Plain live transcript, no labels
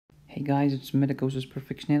Hey guys, it's Medicosis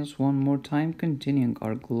Perfectionalis one more time, continuing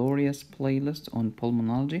our glorious playlist on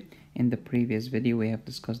pulmonology. In the previous video, we have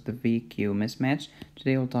discussed the VQ mismatch.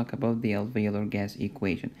 Today, we'll talk about the alveolar gas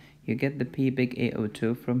equation. You get the P big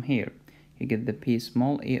AO2 from here. You get the P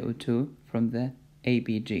small AO2 from the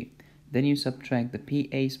ABG. Then you subtract the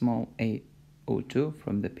PA small AO2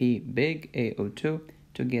 from the P big AO2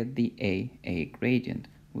 to get the AA gradient.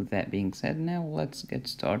 With that being said, now let's get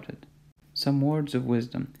started. Some words of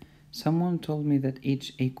wisdom. Someone told me that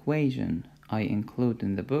each equation I include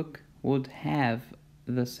in the book would have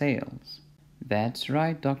the sales. That's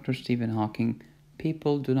right, Dr. Stephen Hawking.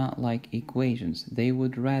 People do not like equations. They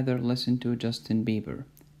would rather listen to Justin Bieber.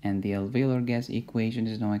 And the alveolar gas equation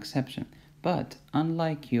is no exception. But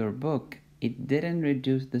unlike your book, it didn't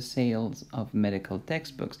reduce the sales of medical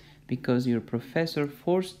textbooks because your professor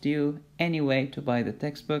forced you anyway to buy the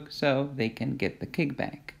textbook so they can get the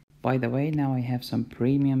kickback. By the way, now I have some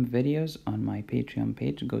premium videos on my Patreon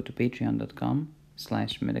page. Go to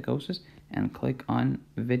patreon.com/medicosis and click on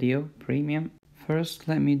video premium. First,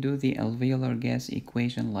 let me do the alveolar gas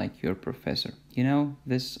equation like your professor. You know,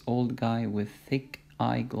 this old guy with thick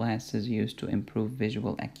eyeglasses used to improve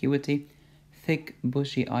visual acuity, thick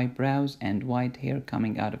bushy eyebrows and white hair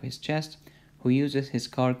coming out of his chest, who uses his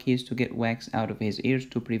car keys to get wax out of his ears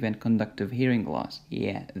to prevent conductive hearing loss.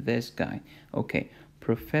 Yeah, this guy. Okay.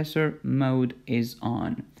 Professor mode is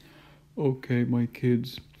on. Okay, my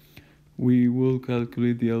kids, we will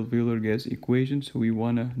calculate the alveolar gas equation, so we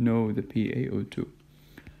want to know the PaO2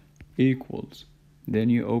 equals. Then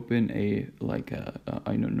you open a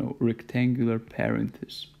rectangular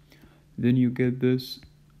parenthesis. Then you get this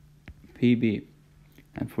PB,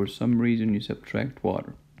 and for some reason you subtract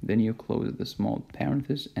water. Then you close the small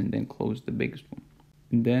parenthesis and then close the biggest one.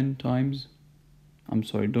 And then times,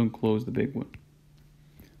 don't close the big one.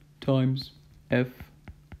 Times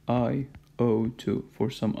FiO2 for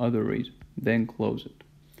some other reason, then close it,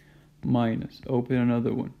 minus, open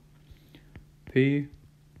another one, P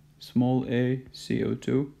small a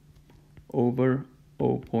CO2 over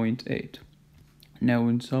 0.8. Now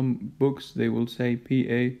in some books they will say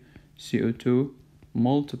PA CO2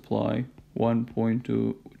 multiply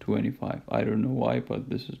 1.225. I don't know why, but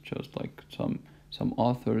this is just like some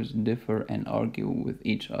authors differ and argue with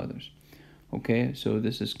each others. Okay, so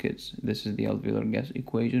this is kids. This is the alveolar gas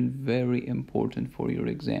equation. Very important for your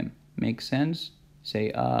exam. Make sense?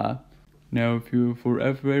 Say Now if you, for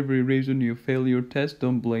every reason you fail your test,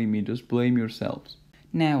 don't blame me. Just blame yourselves.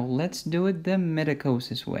 Now let's do it the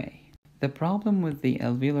medicosis way. The problem with the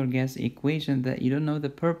alveolar gas equation that you don't know the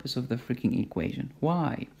purpose of the freaking equation.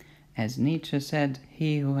 Why? As Nietzsche said,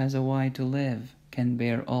 he who has a why to live can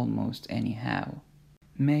bear almost anyhow.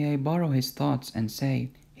 May I borrow his thoughts and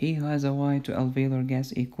say, he who has a Y to alveolar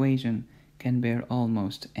gas equation can bear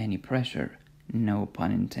almost any pressure. No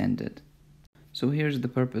pun intended. So here's the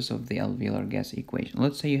purpose of the alveolar gas equation.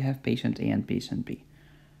 Let's say you have patient A and patient B.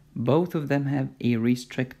 Both of them have a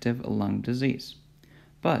restrictive lung disease.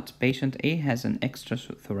 But patient A has an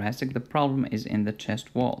extrathoracic. The problem is in the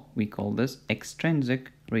chest wall. We call this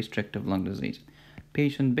extrinsic restrictive lung disease.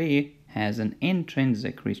 Patient B has an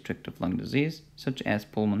intrinsic restrictive lung disease, such as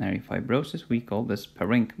pulmonary fibrosis. We call this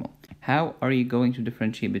parenchymal. How are you going to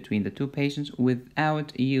differentiate between the two patients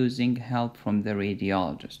without using help from the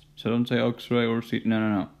radiologist? So don't say X-ray or CT. No.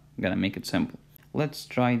 I'm gonna make it simple. Let's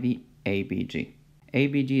try the ABG.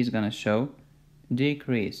 ABG is gonna show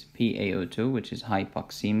decrease PaO2, which is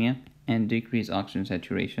hypoxemia, and decrease oxygen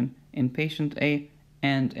saturation in patient A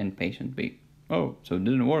and in patient B. Oh, so it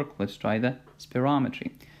didn't work. Let's try the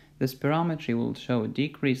spirometry. The spirometry will show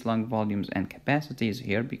decreased lung volumes and capacities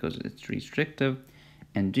here because it's restrictive,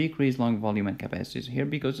 and decreased lung volume and capacities here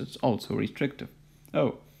because it's also restrictive.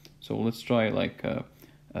 Oh, so let's try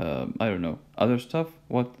other stuff.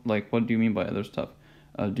 What do you mean by other stuff?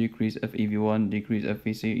 Decrease FEV1, decrease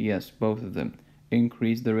FVC, yes, both of them.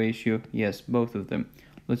 Increase the ratio, yes, both of them.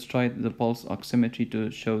 Let's try the pulse oximetry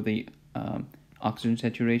to show the oxygen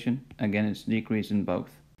saturation. Again, it's decrease in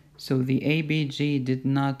both. So the ABG did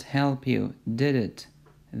not help you, did it?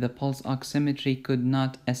 The pulse oximetry could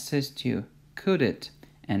not assist you, could it?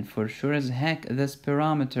 And for sure as heck, the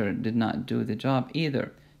spirometer did not do the job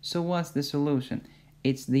either. So what's the solution?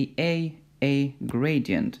 It's the AA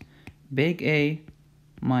gradient. Big A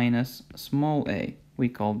minus small a. We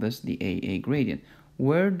call this the AA gradient.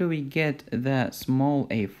 Where do we get the small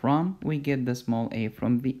a from? We get the small a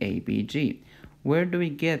from the ABG. Where do we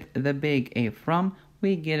get the big A from?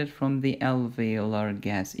 We get it from the alveolar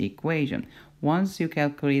gas equation. Once you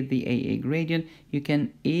calculate the AA gradient, you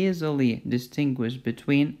can easily distinguish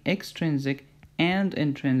between extrinsic and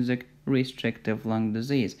intrinsic restrictive lung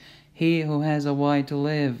disease. He who has a why to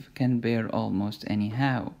live can bear almost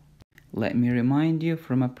anyhow. Let me remind you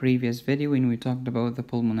from a previous video when we talked about the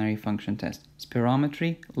pulmonary function test.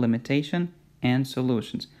 Spirometry, limitation, and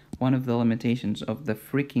solutions. One of the limitations of the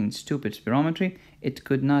freaking stupid spirometry, it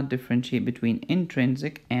could not differentiate between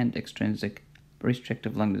intrinsic and extrinsic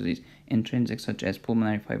restrictive lung disease. Intrinsic such as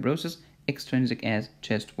pulmonary fibrosis, extrinsic as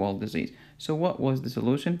chest wall disease. So what was the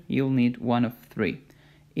solution? You'll need one of three.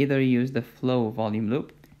 Either you use the flow volume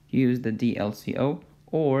loop, you use the DLCO,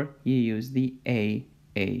 or you use the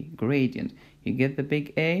AA gradient. You get the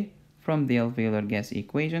big A from the alveolar gas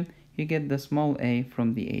equation, you get the small a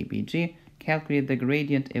from the ABG, calculate the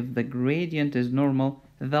gradient. If the gradient is normal,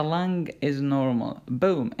 the lung is normal.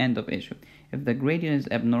 Boom, end of issue. If the gradient is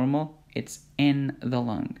abnormal, it's in the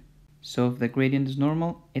lung. So if the gradient is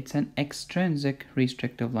normal, it's an extrinsic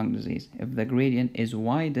restrictive lung disease. If the gradient is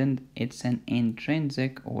widened, it's an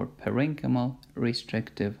intrinsic or parenchymal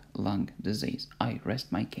restrictive lung disease. I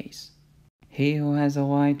rest my case. He who has a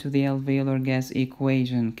Y to the alveolar gas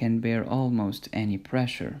equation can bear almost any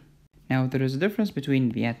pressure. Now there is a difference between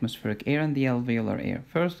the atmospheric air and the alveolar air.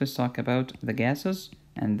 First, let's talk about the gases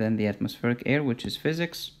and then the atmospheric air, which is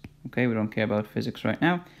physics. Okay, we don't care about physics right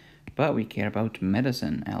now, but we care about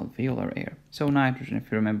medicine, alveolar air. So nitrogen,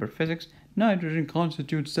 if you remember physics, nitrogen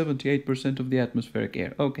constitutes 78% of the atmospheric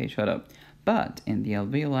air. Okay, shut up. But in the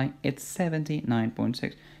alveoli, it's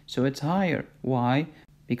 79.6. So it's higher. Why?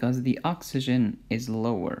 Because the oxygen is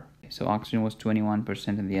lower. So oxygen was 21%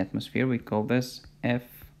 in the atmosphere. We call this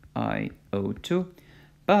FiO2,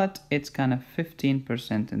 but it's kind of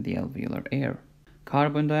 15% in the alveolar air.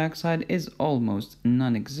 Carbon dioxide is almost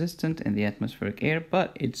non-existent in the atmospheric air,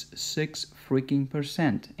 but it's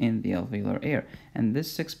 6% in the alveolar air. And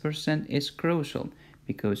this 6% is crucial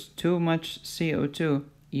because too much CO2,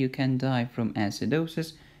 you can die from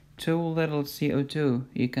acidosis. Too little CO2,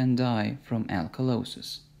 you can die from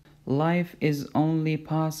alkalosis. Life is only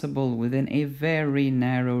possible within a very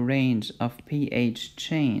narrow range of pH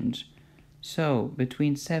change. So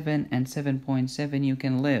between 7 and 7.7 you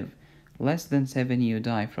can live. Less than 7 you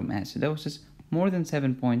die from acidosis. More than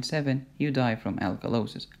 7.7 you die from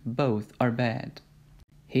alkalosis. Both are bad.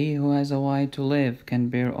 He who has a Y to live can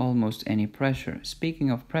bear almost any pressure.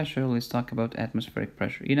 Speaking of pressure, let's talk about atmospheric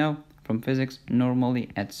pressure. You know, from physics, normally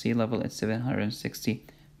at sea level it's 760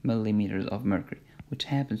 millimeters of mercury, which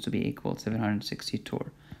happens to be equal 760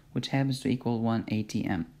 torr, which happens to equal 1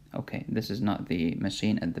 ATM. Okay, this is not the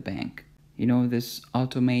machine at the bank. You know this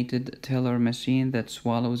automated teller machine that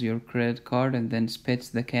swallows your credit card and then spits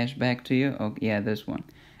the cash back to you? Oh, yeah, this one.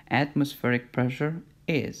 Atmospheric pressure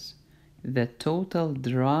is the total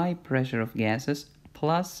dry pressure of gases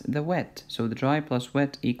plus the wet. So the dry plus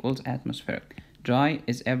wet equals atmospheric. Dry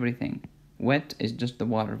is everything. Wet is just the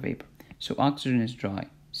water vapor. So oxygen is dry,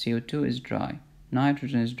 CO2 is dry,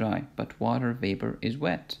 nitrogen is dry, but water vapor is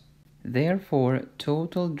wet. Therefore,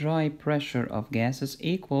 total dry pressure of gases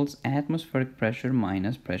equals atmospheric pressure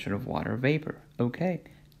minus pressure of water vapor. Okay,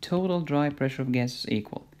 total dry pressure of gases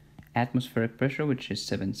equal atmospheric pressure, which is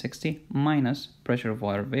 760, minus pressure of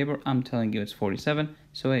water vapor. I'm telling you it's 47,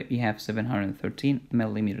 so you have 713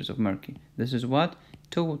 millimeters of mercury. This is what?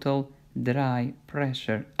 Total dry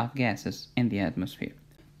pressure of gases in the atmosphere.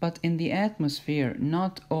 But in the atmosphere,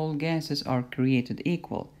 not all gases are created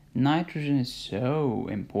equal. Nitrogen is so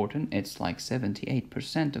important, it's like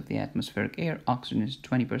 78% of the atmospheric air, oxygen is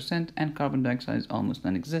 20%, and carbon dioxide is almost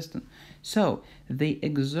non-existent. So they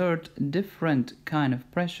exert different kind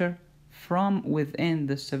of pressure from within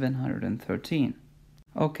the 713.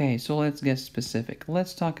 Okay, so let's get specific.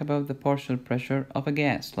 Let's talk about the partial pressure of a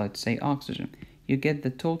gas, let's say oxygen. You get the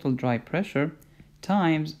total dry pressure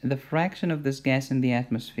times the fraction of this gas in the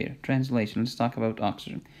atmosphere. Translation, let's talk about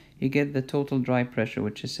oxygen. You get the total dry pressure,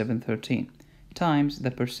 which is 713, times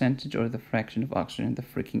the percentage or the fraction of oxygen in the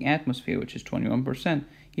freaking atmosphere, which is 21%.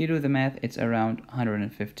 You do the math, it's around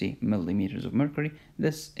 150 millimeters of mercury.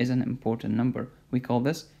 This is an important number. We call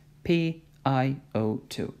this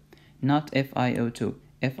PiO2, not FiO2.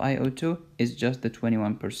 FiO2 is just the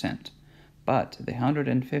 21%, but the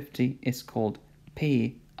 150 is called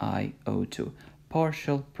PiO2,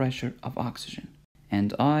 partial pressure of oxygen.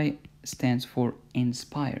 And I stands for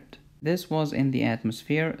inspired. This was in the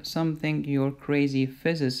atmosphere, something your crazy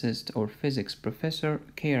physicist or physics professor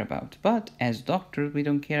care about. But as doctors, we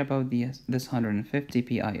don't care about this 150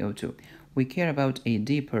 PiO2. We care about a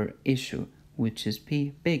deeper issue, which is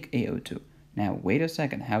P big AO2. Now, wait a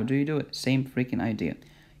second. How do you do it? Same freaking idea.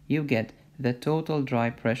 You get the total dry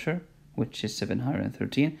pressure, which is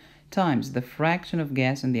 713, times the fraction of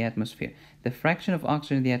gas in the atmosphere. The fraction of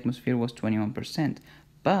oxygen in the atmosphere was 21%.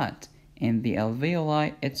 But In the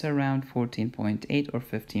alveoli, it's around 14.8 or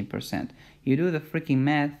 15%. You do the freaking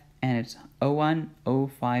math, and it's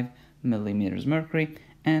 0.105 millimeters mercury,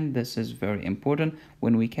 and this is very important.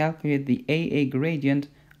 When we calculate the AA gradient,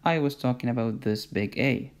 I was talking about this big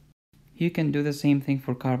A. You can do the same thing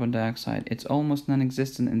for carbon dioxide. It's almost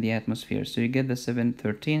non-existent in the atmosphere, so you get the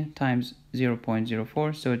 713 times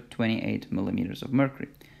 0.04, so 28 millimeters of mercury.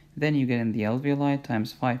 Then you get in the alveoli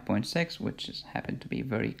times 5.6, which is happen to be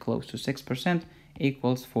very close to 6%,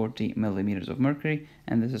 equals 40 millimeters of mercury,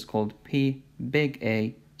 and this is called P big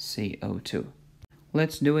A CO2.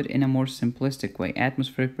 Let's do it in a more simplistic way.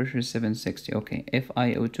 Atmospheric pressure is 760. Okay, if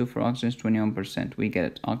FiO2 for oxygen is 21%, we get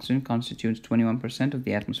it. Oxygen constitutes 21% of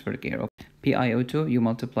the atmospheric air. Okay. PiO2, you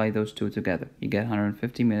multiply those two together. You get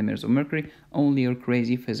 150 millimeters of mercury. Only your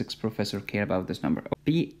crazy physics professor care about this number.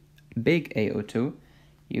 P big AO2,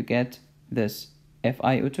 you get this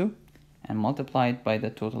FiO2 and multiply it by the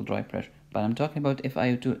total dry pressure. But I'm talking about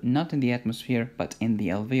FiO2 not in the atmosphere, but in the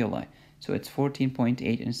alveoli. So it's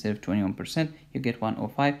 14.8 instead of 21%. You get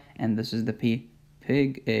 105, and this is the P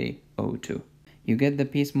big AO2. You get the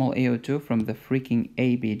P small AO2 from the freaking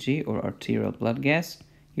ABG, or arterial blood gas.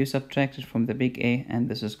 You subtract it from the big A, and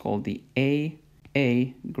this is called the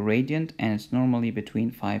AA gradient, and it's normally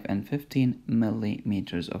between 5 and 15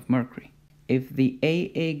 millimeters of mercury. If the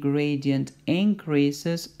AA gradient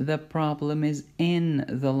increases, the problem is in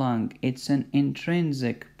the lung. It's an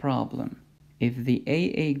intrinsic problem. If the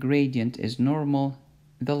AA gradient is normal,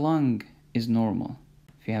 the lung is normal.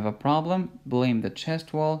 If you have a problem, blame the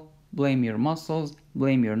chest wall, blame your muscles,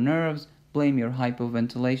 blame your nerves, blame your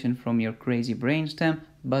hypoventilation from your crazy brainstem,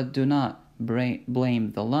 but do not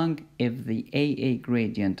blame the lung if the AA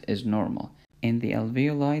gradient is normal. In the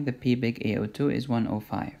alveoli, the P big AO2 is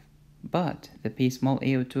 105, but the P small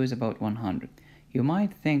AO2 is about 100. You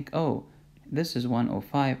might think, oh, this is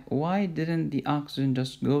 105. Why didn't the oxygen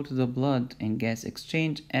just go to the blood and gas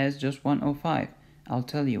exchange as just 105? I'll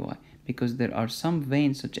tell you why. Because there are some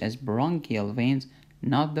veins, such as bronchial veins,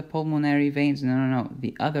 not the pulmonary veins, no,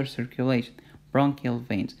 the other circulation, bronchial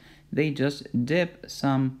veins. They just dip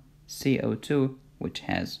some CO2, which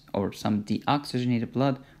has, or some deoxygenated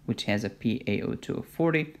blood, which has a PaO2 of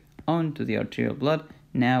 40, onto the arterial blood.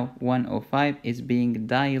 Now 105 is being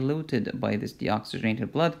diluted by this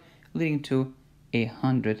deoxygenated blood, leading to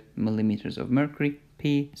 100 millimeters of mercury,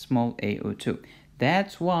 P small AO2.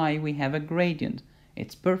 That's why we have a gradient.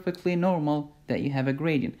 It's perfectly normal that you have a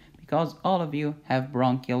gradient, because all of you have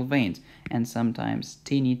bronchial veins and sometimes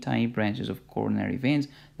teeny tiny branches of coronary veins.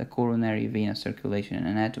 The coronary venous circulation and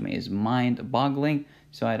anatomy is mind-boggling,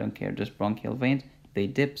 so I don't care, just bronchial veins. They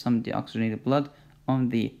dip some deoxygenated blood on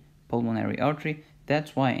the pulmonary artery.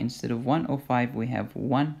 That's why instead of 105 we have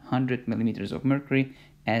 100 millimeters of mercury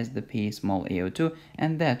as the P small AO2,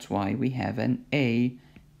 and that's why we have an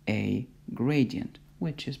AA gradient,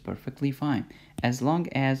 which is perfectly fine, as long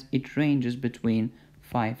as it ranges between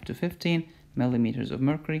 5 to 15 millimeters of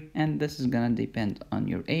mercury, and this is gonna depend on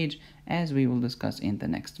your age, as we will discuss in the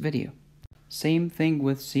next video. Same thing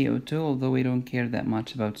with CO2, although we don't care that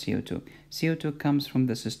much about CO2. CO2 comes from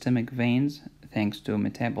the systemic veins, thanks to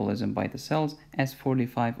metabolism by the cells, as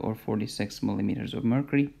 45 or 46 millimeters of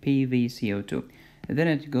mercury, PvCO2. Then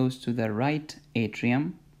it goes to the right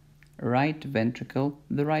atrium, right ventricle.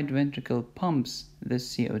 The right ventricle pumps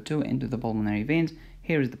this CO2 into the pulmonary veins.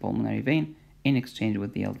 Here is the pulmonary vein in exchange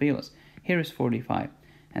with the alveolus. Here is 45.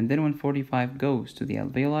 And then when 45 goes to the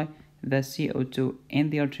alveoli, the CO2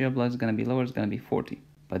 in the arterial blood is going to be lower, it's going to be 40.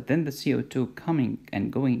 But then the CO2 coming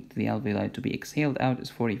and going to the alveoli to be exhaled out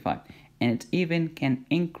is 45. And it even can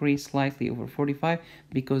increase slightly over 45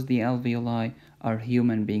 because the alveoli are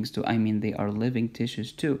human beings too. I mean, they are living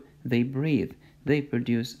tissues too. They breathe. They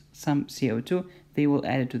produce some CO2. They will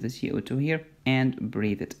add it to the CO2 here and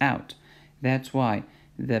breathe it out. That's why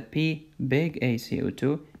the P big A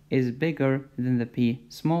CO2 is bigger than the P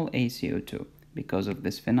small a CO2 because of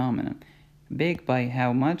this phenomenon. Big by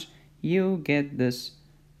how much? You get this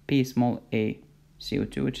P small a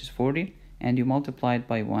CO2, which is 40, and you multiply it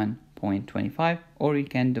by 1.25, or you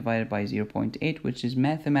can divide it by 0.8, which is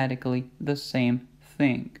mathematically the same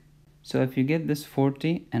thing. So if you get this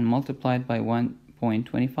 40 and multiply it by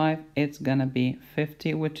 1.25, it's gonna be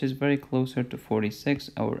 50, which is very closer to 46,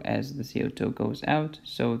 or as the CO2 goes out.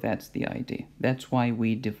 So that's the idea. That's why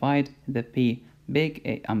we divide the P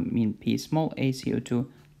small a CO2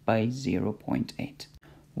 by 0.8.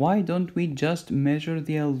 Why don't we just measure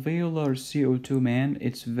the alveolar CO2, man?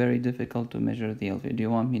 It's very difficult to measure the alveolar. Do you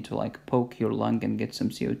want me to like poke your lung and get some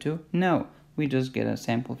CO2? No, we just get a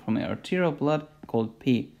sample from an arterial blood called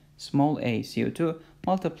P small a CO2,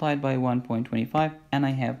 multiplied by 1.25, and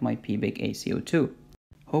I have my P big A CO2.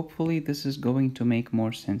 Hopefully this is going to make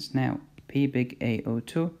more sense now. P big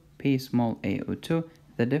AO2, P small AO2,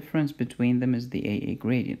 the difference between them is the AA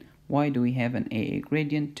gradient. Why do we have an AA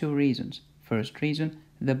gradient? Two reasons. First reason,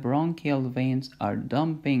 the bronchial veins are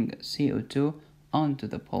dumping CO2 onto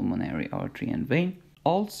the pulmonary artery and vein.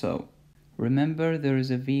 Also, remember there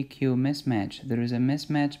is a VQ mismatch. There is a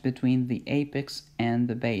mismatch between the apex and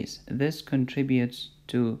the base. This contributes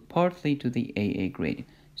partly to the AA gradient.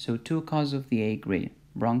 So two causes of the AA gradient,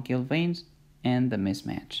 bronchial veins and the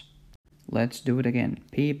mismatch. Let's do it again.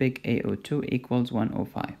 P big AO2 equals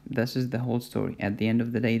 105. This is the whole story. At the end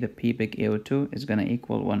of the day, the P big AO2 is going to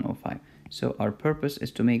equal 105. So our purpose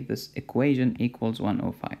is to make this equation equals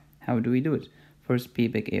 105. How do we do it? First, P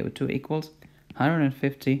big AO2 equals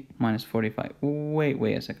 150 minus 45.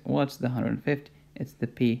 Wait a second. What's the 150? It's the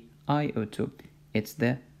PiO2. It's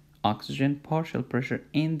the oxygen partial pressure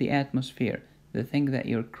in the atmosphere. The thing that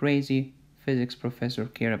your crazy physics professor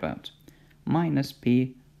care about. Minus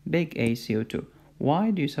P big A CO2. Why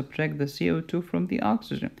do you subtract the CO2 from the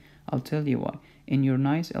oxygen? I'll tell you why. In your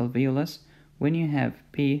nice alveolus, when you have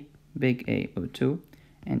P big AO2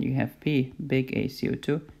 and you have P big A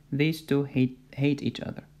CO2, these two hate each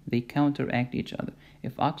other. They counteract each other.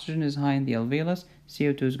 If oxygen is high in the alveolus,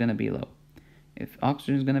 CO2 is going to be low. If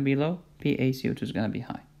oxygen is going to be low, PaCO2 is going to be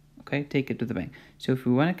high. Okay, take it to the bank. So if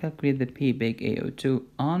we want to calculate the P big AO2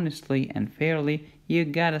 honestly and fairly, you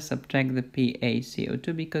gotta subtract the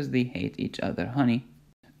PaCO2 because they hate each other, honey.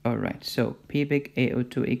 Alright, so P big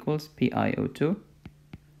AO2 equals PiO2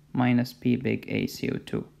 minus P big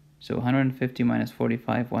ACO2. So 150 minus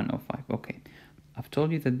 45, 105. Okay, I've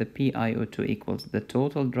told you that the PiO2 equals the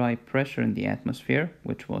total dry pressure in the atmosphere,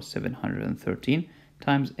 which was 713,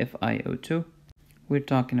 times FiO2. We're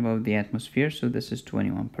talking about the atmosphere, so this is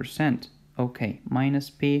 21%. Okay, minus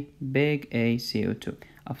P big A CO2.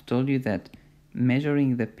 I've told you that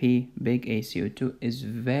measuring the P big A CO2 is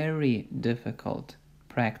very difficult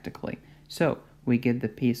practically. So we get the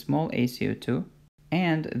P small a CO2,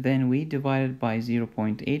 and then we divide it by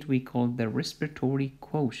 0.8. We call the respiratory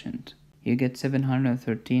quotient. You get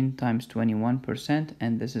 713 times 21%,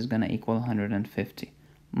 and this is going to equal 150.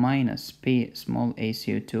 Minus P small a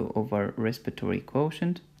CO2 over respiratory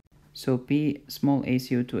quotient. So P small a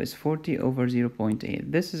CO2 is 40 over 0.8.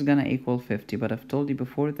 This is gonna equal 50, but I've told you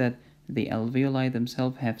before that the alveoli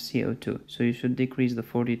themselves have CO2, so you should decrease the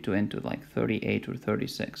 42 into like 38 or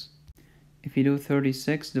 36. If you do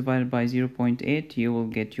 36 divided by 0.8, you will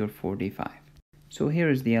get your 45. So here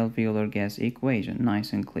is the alveolar gas equation,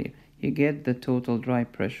 nice and clear. You get the total dry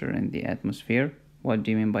pressure in the atmosphere. What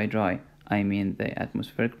do you mean by dry? I mean the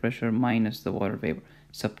atmospheric pressure minus the water vapor.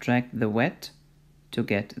 Subtract the wet to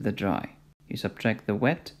get the dry. You subtract the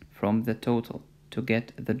wet from the total to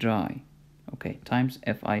get the dry. Okay, times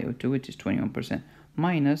FiO2, which is 21%,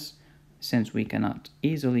 minus, since we cannot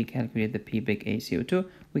easily calculate the P big A CO2,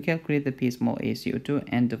 we calculate the P small a CO2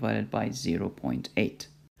 and divide it by 0.8.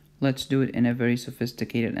 Let's do it in a very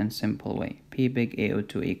sophisticated and simple way. P big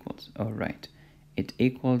AO2 equals, alright, it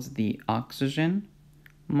equals the oxygen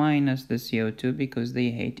minus the CO2 because they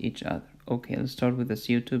hate each other. Okay, let's start with the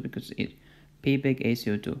CO2 because P big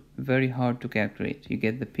ACO2, very hard to calculate. You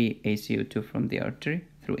get the PaCO2 from the artery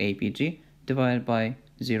through APG divided by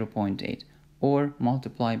 0.8 or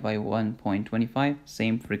multiply by 1.25,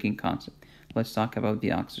 same freaking concept. Let's talk about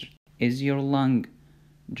the oxygen. Is your lung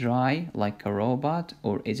dry like a robot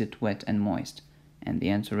or is it wet and moist? And the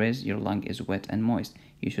answer is your lung is wet and moist.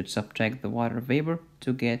 You should subtract the water vapor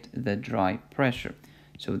to get the dry pressure.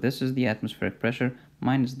 So this is the atmospheric pressure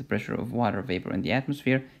minus the pressure of water vapor in the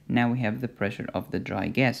atmosphere. Now we have the pressure of the dry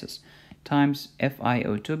gases times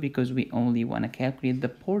FiO2 because we only want to calculate the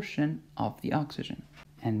portion of the oxygen.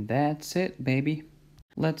 And that's it, baby.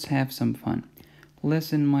 Let's have some fun.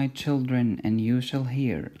 Listen, my children, and you shall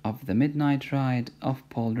hear of the midnight ride of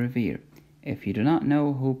Paul Revere. If you do not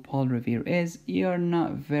know who Paul Revere is, you're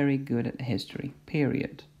not very good at history,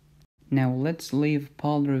 period. Now let's leave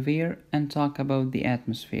Paul Revere and talk about the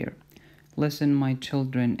atmosphere. Listen, my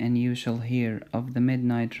children, and you shall hear of the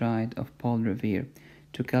midnight ride of Paul Revere.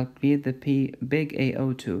 To calculate the P big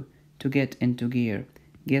AO2, to get into gear,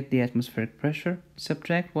 get the atmospheric pressure,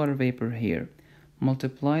 subtract water vapor here.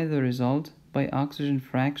 Multiply the result by oxygen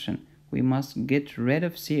fraction. We must get rid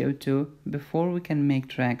of CO2 before we can make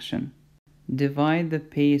traction. Divide the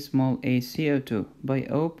P small a CO2 by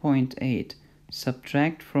 0.8.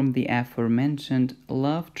 Subtract from the aforementioned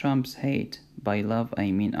love trumps hate. By love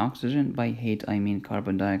I mean oxygen, by hate I mean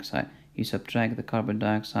carbon dioxide. You subtract the carbon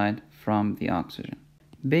dioxide from the oxygen.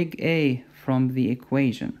 Big A from the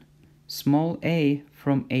equation. small a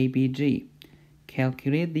from ABG.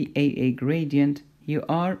 Calculate the AA gradient. You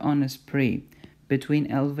are on a spree. Between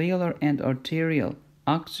alveolar and arterial,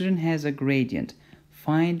 oxygen has a gradient.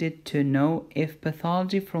 Find it to know if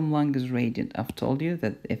pathology from lung is radiant. I've told you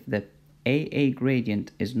that if the AA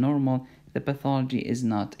gradient is normal, the pathology is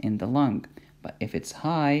not in the lung. But if it's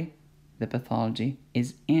high, the pathology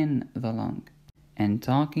is in the lung. And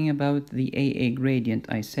talking about the AA gradient,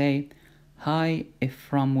 I say high if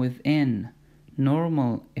from within,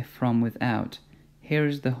 normal if from without.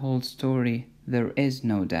 Here's the whole story, there is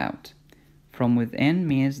no doubt. From within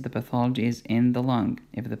means the pathology is in the lung.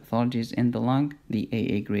 If the pathology is in the lung, the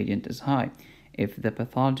AA gradient is high. If the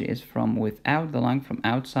pathology is from without the lung, from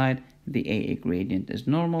outside, the AA gradient is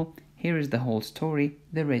normal. Here is the whole story,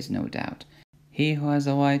 there is no doubt. He who has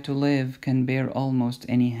a Y to live can bear almost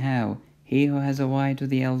anyhow. He who has a Y to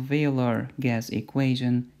the alveolar gas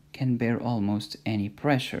equation can bear almost any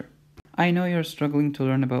pressure. I know you're struggling to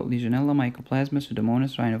learn about Legionella, Mycoplasma,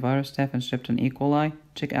 Pseudomonas, Rhinovirus, Staph, and Strep, and E. coli.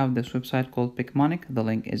 Check out this website called Picmonic. The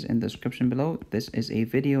link is in the description below. This is a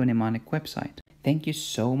video mnemonic website. Thank you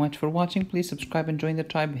so much for watching. Please subscribe and join the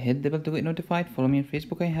tribe. Hit the bell to get notified. Follow me on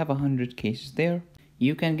Facebook. I have 100 cases there.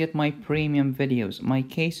 You can get my premium videos, my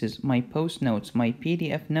cases, my post notes, my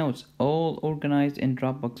PDF notes, all organized in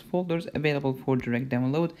Dropbox folders available for direct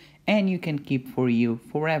download, and you can keep for you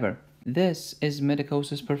forever. This is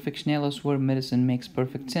Medicosis Perfectionalis, where medicine makes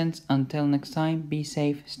perfect sense. Until next time, be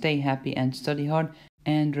safe, stay happy, and study hard.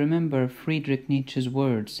 And remember Friedrich Nietzsche's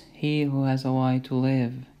words, he who has a why to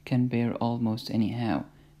live can bear almost anyhow.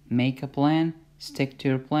 Make a plan, stick to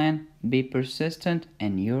your plan, be persistent,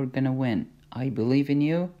 and you're gonna win. I believe in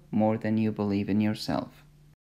you more than you believe in yourself.